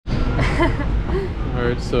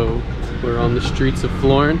Alright, so we're on the streets of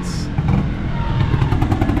Florence.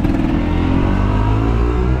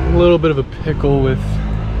 A little bit of a pickle with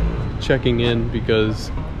checking in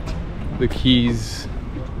because the keys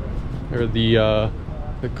or the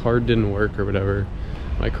card didn't work or whatever.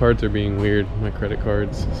 My cards are being weird, my credit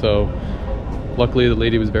cards. So luckily the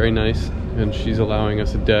lady was very nice and she's allowing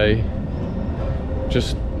us a day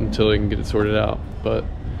just until I can get it sorted out. But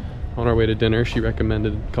on our way to dinner, she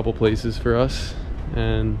recommended a couple places for us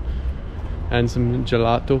and some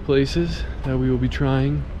gelato places that we will be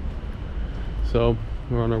trying. So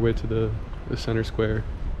we're on our way to the center square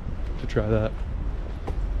to try that.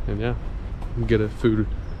 And yeah, get a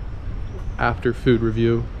after food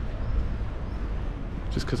review.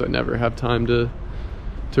 Just because I never have time to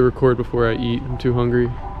record before I eat. I'm too hungry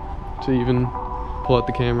to even pull out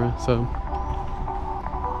the camera, so.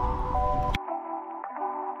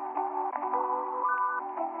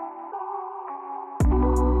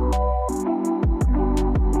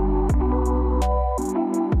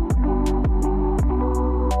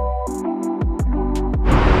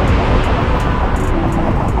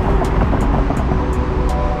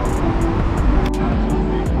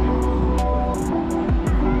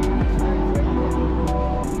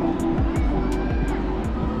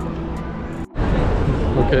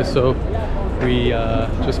 Okay, so we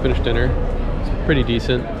just finished dinner. It's pretty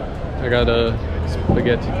decent. I got a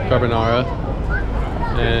spaghetti carbonara,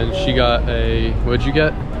 and she got a, what'd you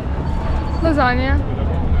get? Lasagna.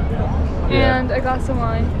 Yeah. And a glass of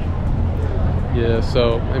wine. Yeah,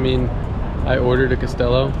 so, I mean, I ordered a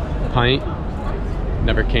Castello pint,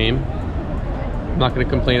 never came. I'm not gonna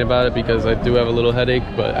complain about it because I do have a little headache,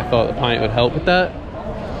 but I thought the pint would help with that.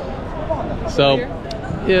 So,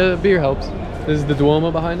 yeah, beer helps. This is the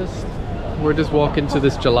Duomo behind us. We're just walking to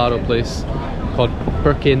this gelato place called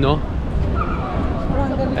Perché No.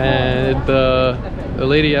 And the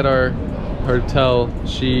lady at our hotel,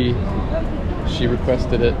 she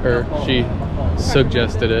requested it, or she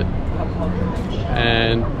suggested it.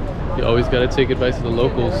 And you always gotta take advice of the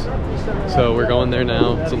locals. So we're going there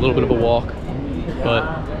now. It's a little bit of a walk, but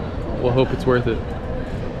we'll hope it's worth it.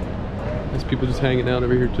 There's people just hanging out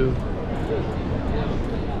over here too.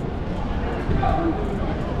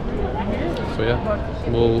 So yeah,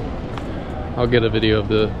 I'll get a video of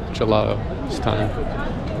the gelato this time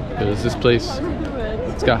because this place,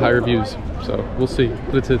 it's got high reviews, so we'll see.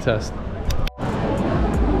 Put it to the test.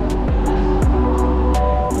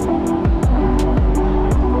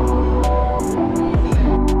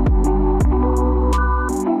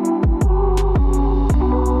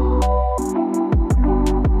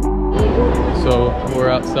 So we're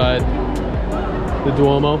outside the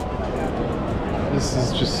Duomo. This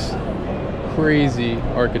is just crazy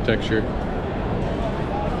architecture.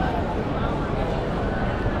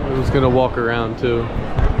 I was gonna walk around too.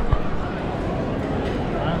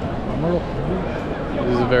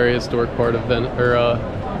 This is a very historic part of Venice, or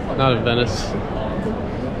not of Venice,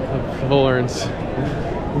 of Florence.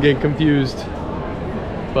 I'm getting confused,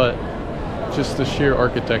 but just the sheer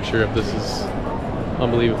architecture of this is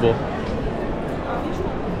unbelievable.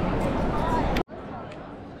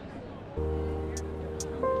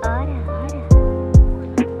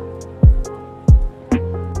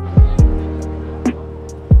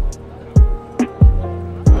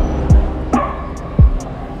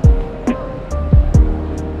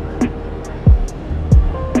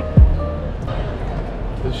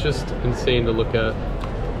 It's just insane to look at.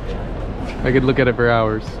 I could look at it for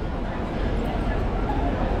hours.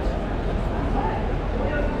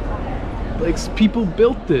 Like, people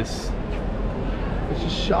built this. It's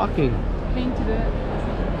just shocking. Painted it.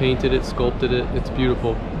 Painted it, sculpted it. It's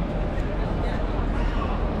beautiful.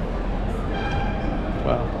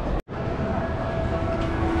 Wow.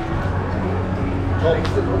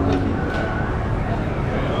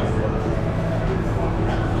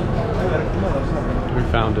 We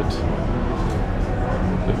found it.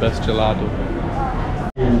 The best gelato.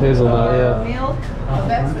 Hazelnut, yeah. Milk.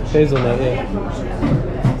 Hazelnut, yeah.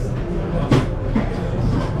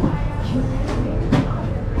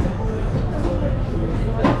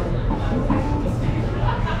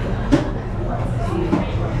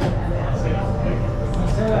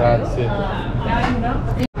 Grazie.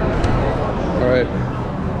 Alright.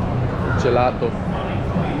 Gelato.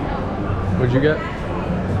 What'd you get?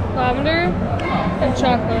 Lavender and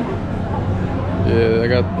chocolate. Yeah, I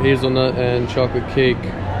got hazelnut and chocolate cake.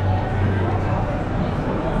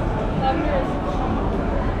 Lavender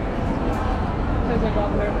tastes like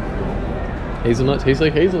lavender. Hazelnut tastes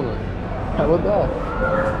like hazelnut. How about that?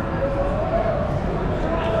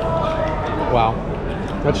 Wow.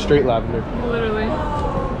 That's straight lavender. Literally.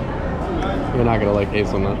 You're not gonna like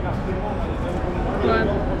hazelnut. What?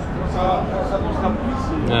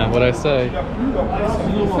 Nah, what'd I say?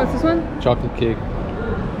 What's this one? Chocolate cake.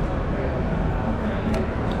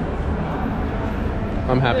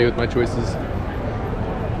 I'm happy with my choices.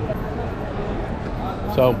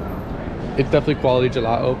 So, it's definitely quality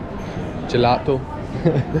gelato. Gelato.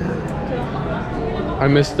 I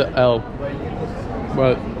missed the L,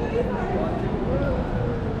 but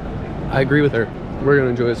I agree with her. We're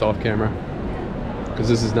gonna enjoy this off camera because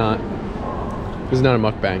this is not a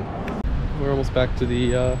mukbang. We're almost back to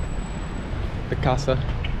the casa,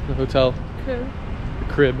 the hotel, Crib. the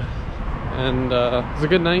crib, and it was a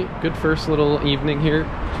good night. Good first little evening here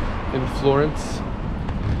in Florence.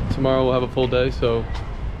 Tomorrow we'll have a full day, so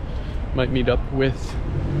might meet up with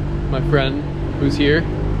my friend who's here.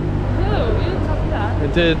 No, you didn't tell me that. I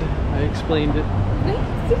did. I explained it. When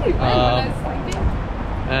I was sleeping?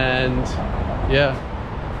 And yeah,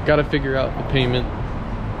 gotta figure out the payment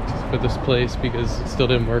for this place because it still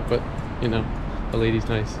didn't work, but you know, the lady's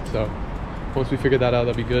nice. So once we figure that out,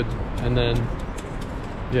 that'll be good. And then,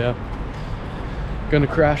 yeah, gonna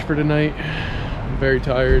crash for tonight. I'm very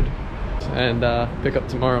tired, and pick up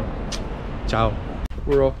tomorrow. Ciao.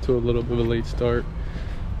 We're off to a little bit of a late start.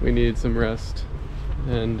 We needed some rest,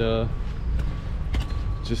 and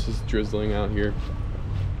just is drizzling out here.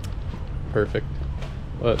 Perfect,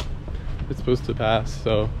 but it's supposed to pass,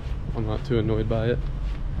 so I'm not too annoyed by it.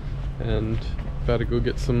 And about to go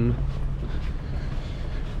get some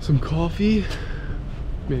coffee,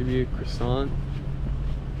 maybe a croissant,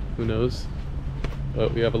 who knows.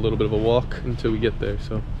 But we have a little bit of a walk until we get there.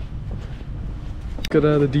 So got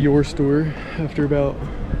out of the Dior store after about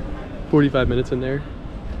 45 minutes in there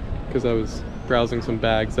because I was browsing some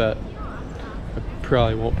bags that I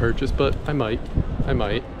probably won't purchase, but I might.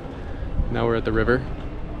 Now we're at the river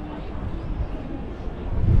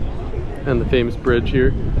and the famous bridge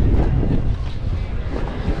here.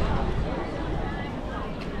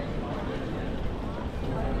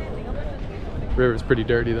 River's pretty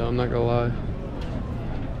dirty though, I'm not gonna lie.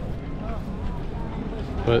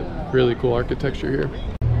 But really cool architecture here.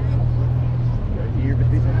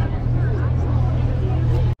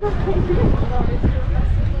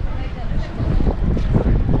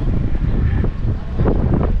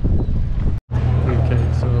 Okay,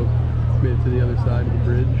 so made it to the other side of the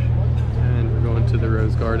bridge and we're going to the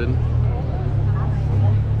Rose Garden.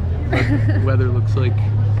 Weather looks like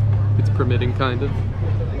it's permitting, kind of.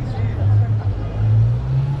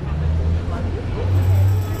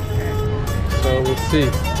 So we'll see.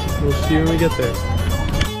 We'll see when we get there.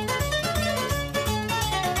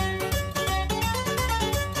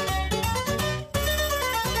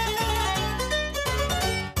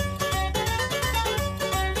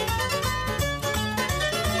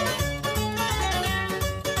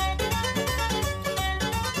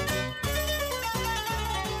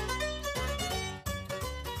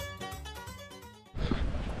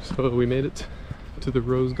 So we made it to the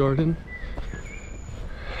Rose Garden.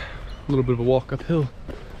 A little bit of a walk uphill.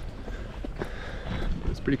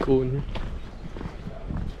 It's pretty cool in here.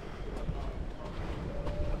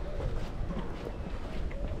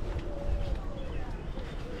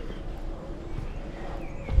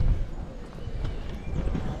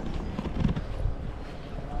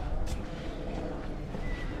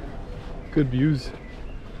 Good views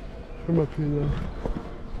from up here though.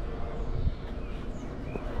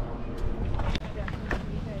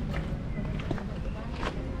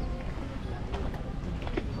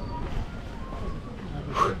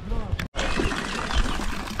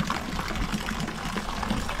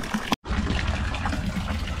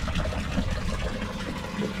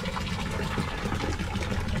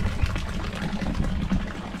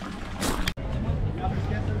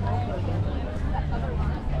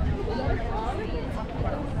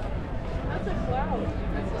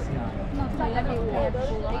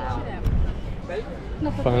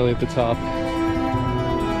 Finally at the top.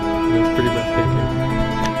 It's pretty breathtaking.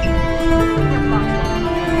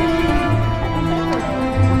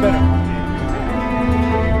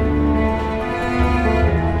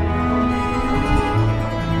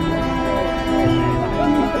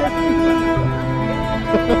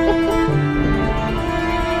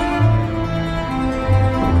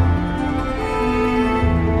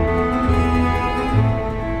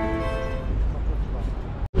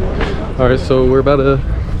 Alright, so we're about to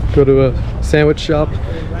go to a sandwich shop.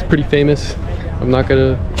 It's pretty famous. I'm not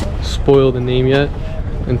gonna spoil the name yet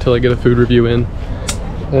until I get a food review in.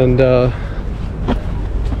 And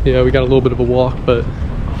yeah, we got a little bit of a walk, but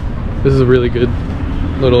this is a really good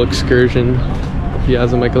little excursion.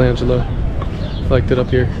 Piazza Michelangelo. Liked it up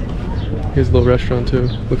here. Here's a little restaurant too.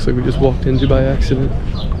 Looks like we just walked into by accident.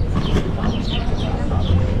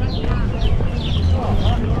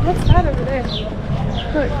 What's that over there?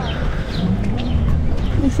 Look.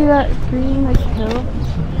 You see that green like hill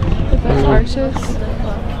with those arches?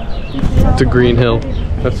 It's a green hill.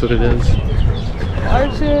 That's what it is.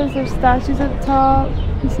 Arches, there's statues at the top.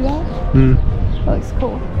 You see that? Hmm. That looks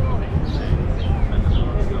cool.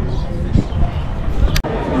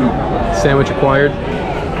 Sandwich acquired.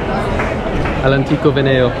 Al Antico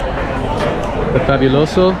Veneo. The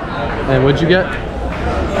Fabuloso. And what'd you get?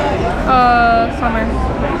 Summer.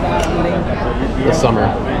 The summer.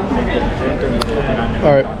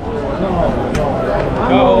 Alright.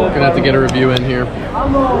 Gonna have to get a review in here.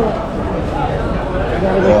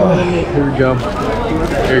 Here we go.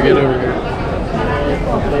 Here, get over here.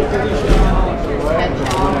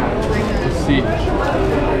 Let's see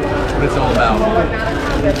what it's all about.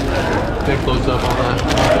 Get close up on that.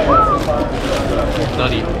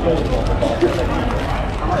 Nutty.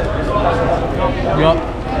 Yup.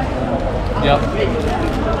 Yep.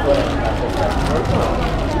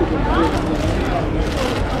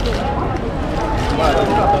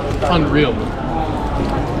 Unreal.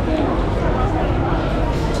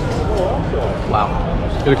 Wow.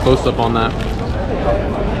 Get a close up on that.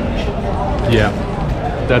 Yeah.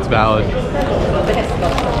 That's valid.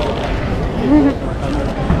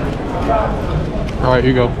 Alright,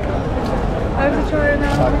 you go. I have to try it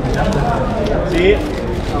now. See?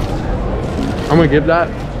 I'm gonna give that.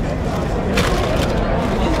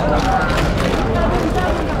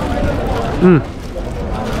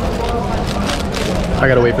 I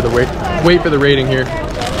gotta wait for the rating here.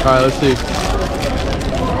 Alright, let's see.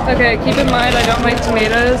 Okay, keep in mind I don't like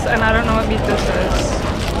tomatoes and I don't know what meat this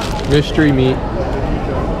is. Mystery meat.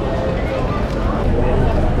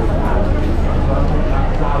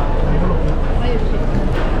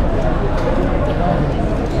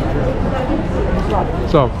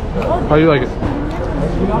 So, how do you like it? I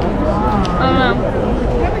don't know.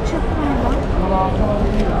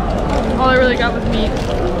 All I really got was meat.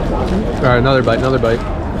 Alright, another bite, another bite.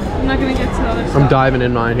 I'm not gonna get to another stuff. I'm diving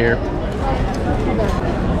in mine here.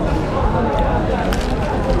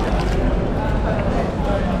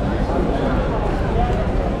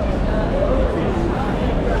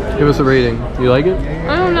 Give us a rating. You like it?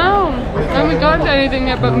 I don't know. I haven't gotten to anything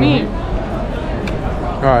yet but meat.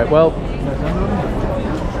 Alright, well.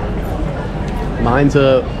 Mine's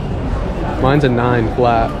a 9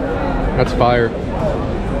 flat. That's fire.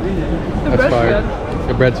 That's fire.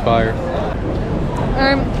 The bread's fire.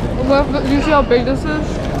 Well, do you see how big this is?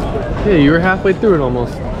 Yeah, you were halfway through it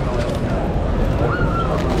almost.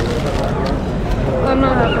 I'm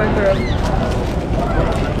not halfway through.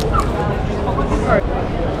 Alright.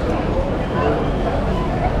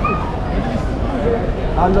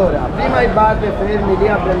 Allora, prima I bar fermi lì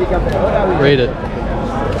a prendi caffè, ora vi Rate it.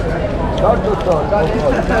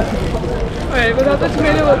 Alright, without the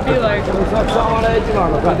tomato it would be like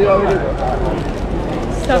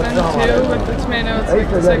 7.2. With the tomato it's like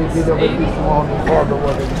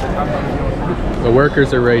 6.8. The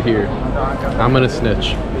workers are right here. I'm gonna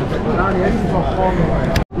snitch.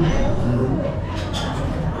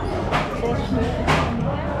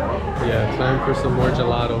 Yeah, time for some more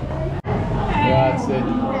gelato. Grazie.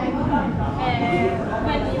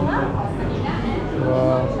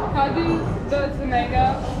 Wow. How do the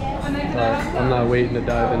mango? Alright, I'm not waiting to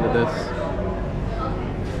dive into this.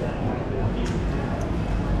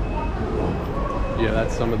 Yeah,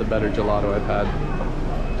 that's some of the better gelato I've had.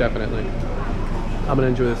 Definitely. I'm gonna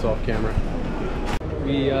enjoy this off camera.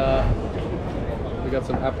 We got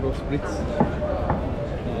some Aperol Spritz,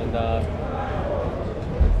 and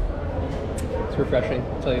it's refreshing.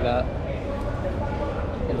 I'll tell you that.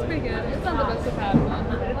 It's pretty good. It's not the best I've had, but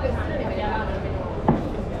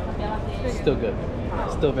Still good.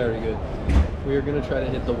 Still very good. We are gonna try to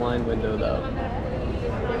hit the wine window though.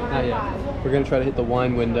 Not yet. We're gonna try to hit the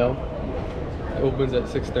wine window. It opens at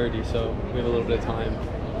 6:30, so we have a little bit of time.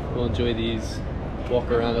 We'll enjoy these, walk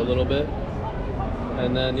around a little bit,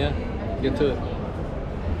 and then yeah, get to it.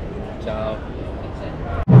 Ciao.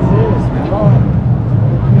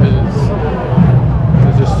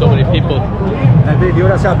 There's just so many people. vedi,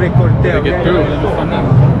 ora si apre il corteo. Get through.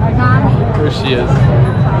 There she is.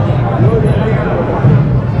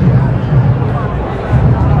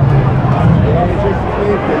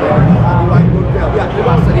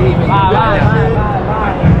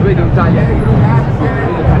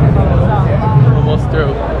 Almost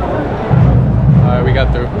through. Alright, we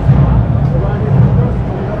got through.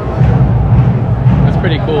 That's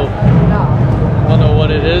pretty cool. I don't know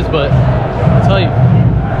what it is, but I'll tell you.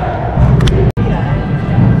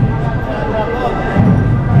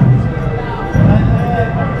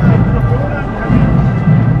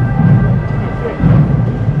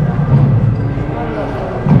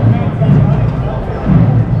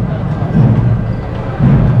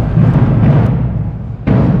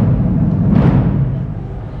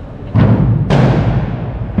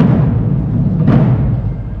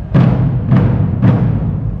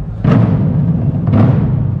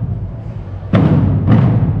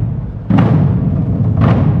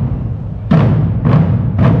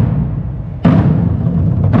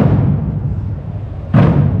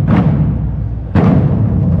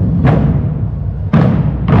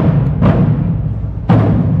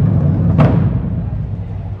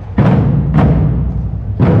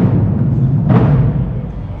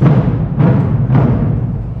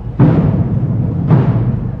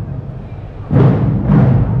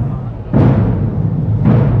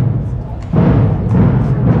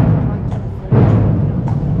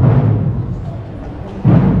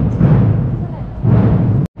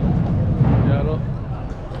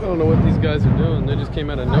 don't know what these guys are doing. They just came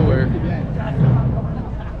out of nowhere.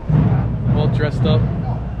 All dressed up.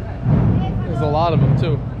 There's a lot of them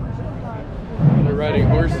too. They're riding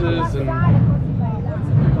horses and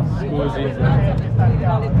squoozies.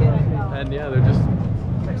 And yeah, they're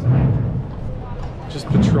just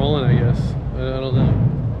patrolling, I guess. I don't know.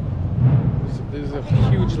 There's a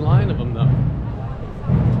huge line of them though.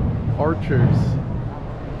 Archers.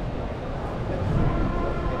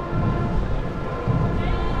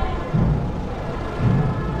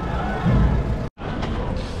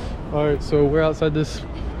 Alright, so we're outside this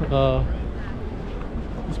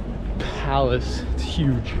palace. It's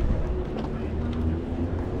huge.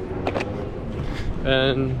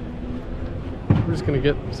 And we're just gonna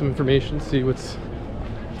get some information, see what's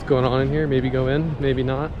going on in here. Maybe go in, maybe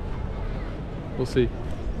not. We'll see.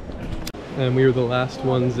 And we were the last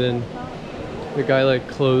ones in. The guy like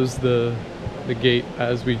closed the gate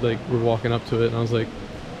as we like were walking up to it, and I was like,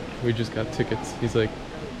 we just got tickets. He's like,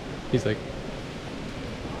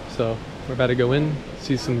 so we're about to go in,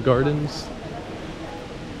 see some gardens.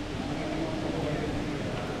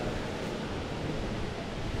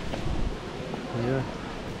 Yeah,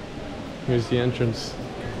 here's the entrance.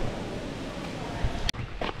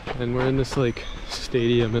 And we're in this like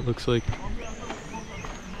stadium, it looks like.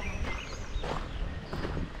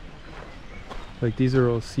 Like these are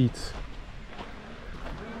all seats.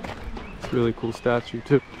 It's a really cool statue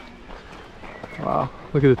too. Wow,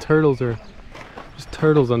 look at the turtles, are just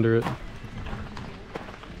turtles under it.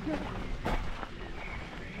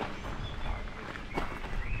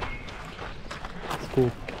 It's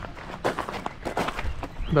cool.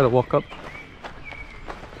 Better walk up.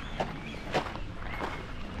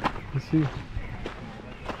 Let's see.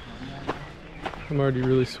 I'm already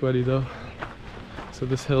really sweaty though, so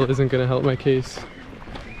this hill isn't gonna help my case.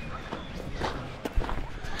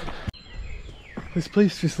 This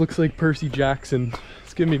place just looks like Percy Jackson.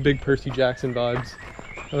 It's giving me big Percy Jackson vibes.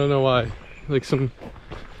 I don't know why. Like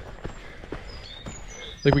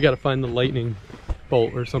like we gotta find the lightning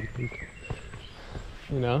bolt or something.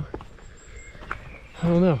 You know? I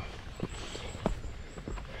don't know.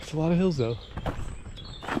 It's a lot of hills though.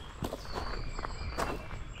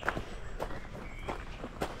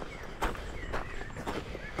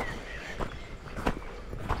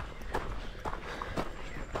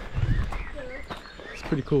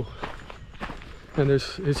 Pretty cool, and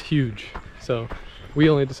it's huge. So we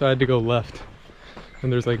only decided to go left,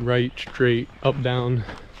 and there's like right, straight, up, down,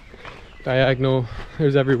 diagonal.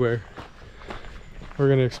 There's everywhere. We're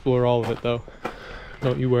gonna explore all of it though,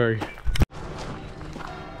 don't you worry.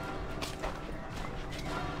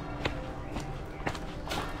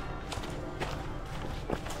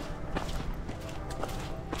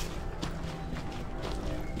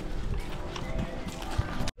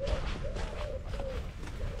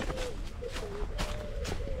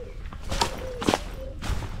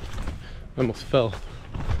 I almost fell.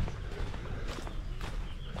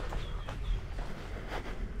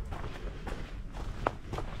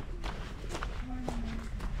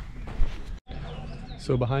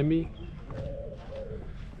 So behind me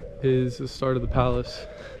is the start of the palace,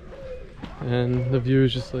 and the view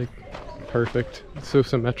is just like perfect. It's so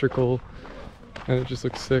symmetrical and it just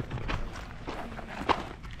looks sick.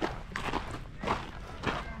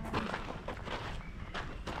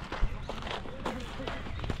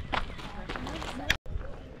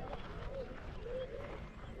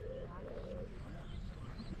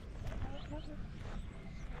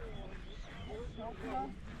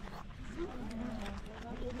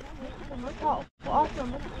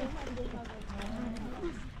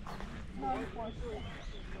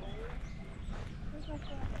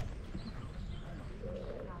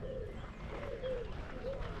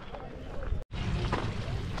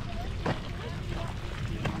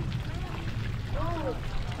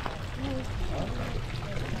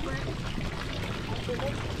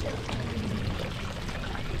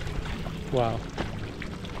 Wow,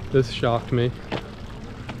 this shocked me.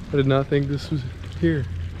 I did not think this was here.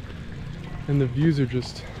 And the views are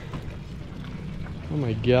just, oh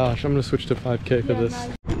my gosh, I'm gonna switch to 5K for this.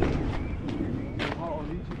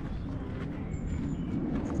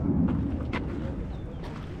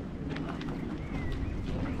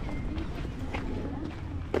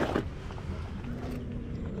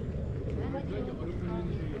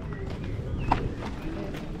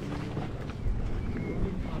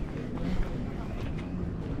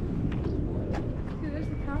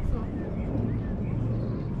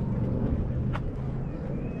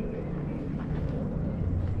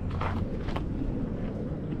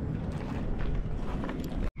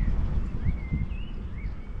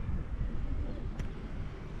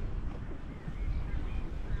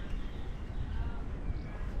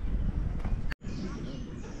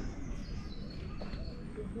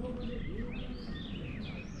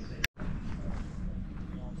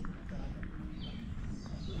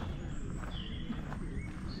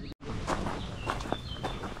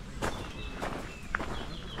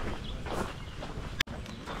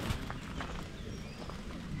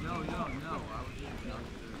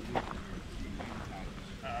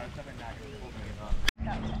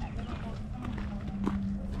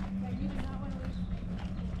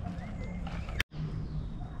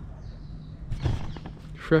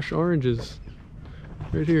 Fresh oranges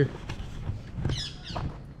right here.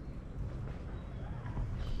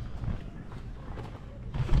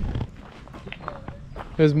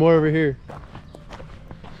 There's more over here.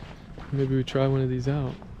 Maybe we try one of these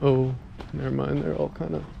out. Oh, never mind. They're all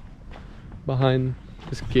kind of behind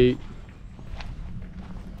this gate.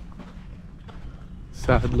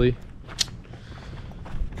 Sadly.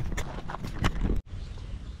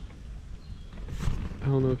 I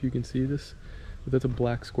don't know if you can see this, but that's a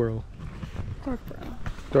black squirrel. Dark brown.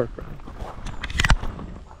 Dark brown.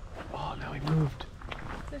 Oh, now he moved.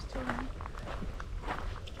 There's two of them.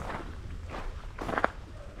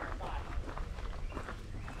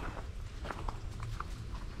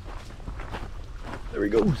 There he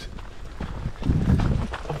goes.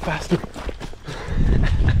 I'm faster.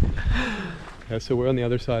 Yeah, so we're on the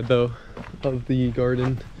other side though of the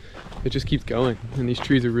garden. It just keeps going, and these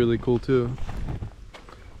trees are really cool too.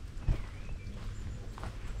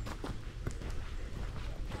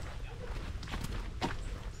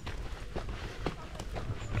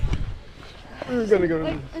 We're gonna go to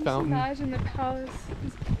Like, the and fountain. just imagine the palace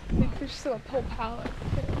is like there's still a whole palace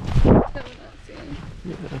that we're not seeing.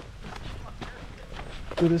 Yeah.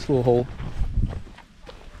 Look at this little hole.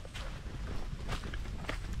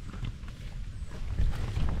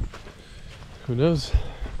 Who knows?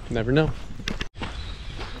 Never know.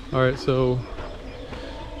 Alright, so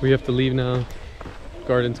we have to leave now.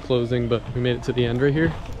 Garden's closing, but we made it to the end right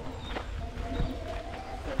here.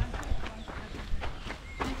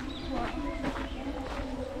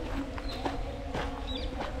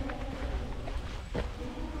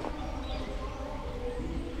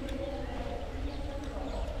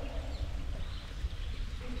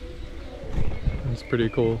 It's pretty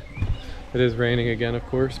cool. It is raining again, of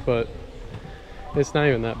course, but it's not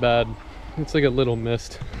even that bad. It's like a little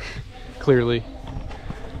mist, clearly.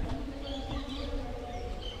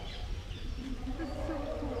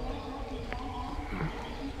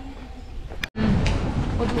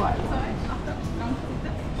 What do I?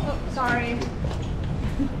 Oh, sorry.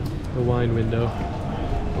 The wine window.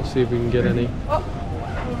 We'll see if we can get any. Oh,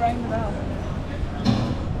 who rang the bell?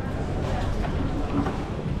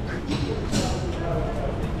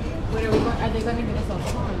 Wait, are they going to get us on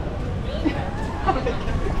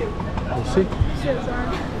We'll see.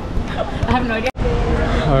 I have no idea.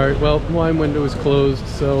 Alright, well, wine window is closed,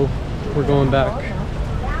 so we're going back.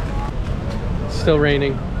 It's still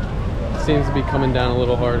raining. It seems to be coming down a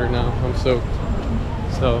little harder now. I'm soaked.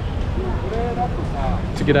 So,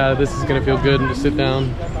 to get out of this is going to feel good and just sit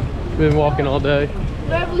down. We've been walking all day.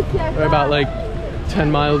 We're about like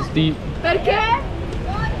 10 miles deep.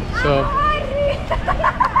 So,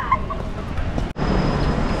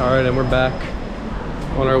 alright, and we're back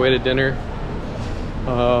on our way to dinner.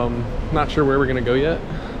 Not sure where we're gonna go yet,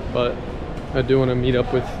 but I do want to meet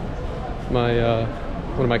up with my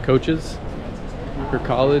one of my coaches for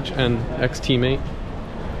college and ex-teammate.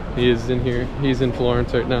 He is in here. He's in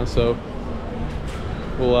Florence right now, so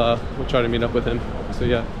we'll try to meet up with him. So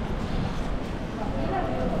yeah.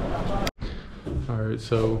 All right,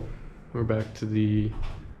 so we're back to the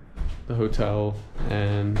hotel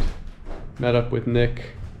and met up with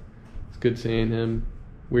Nick. It's good seeing him.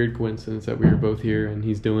 Weird coincidence that we were both here, and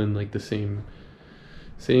he's doing like the same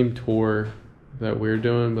tour that we're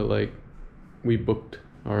doing, but like we booked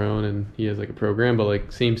our own, and he has like a program, but like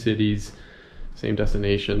same cities, same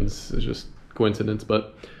destinations. It's just coincidence.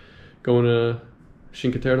 But going to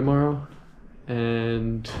Cinque Terre tomorrow,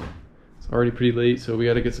 and it's already pretty late, so we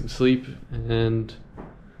got to get some sleep and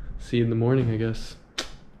see you in the morning, I guess.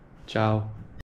 Ciao.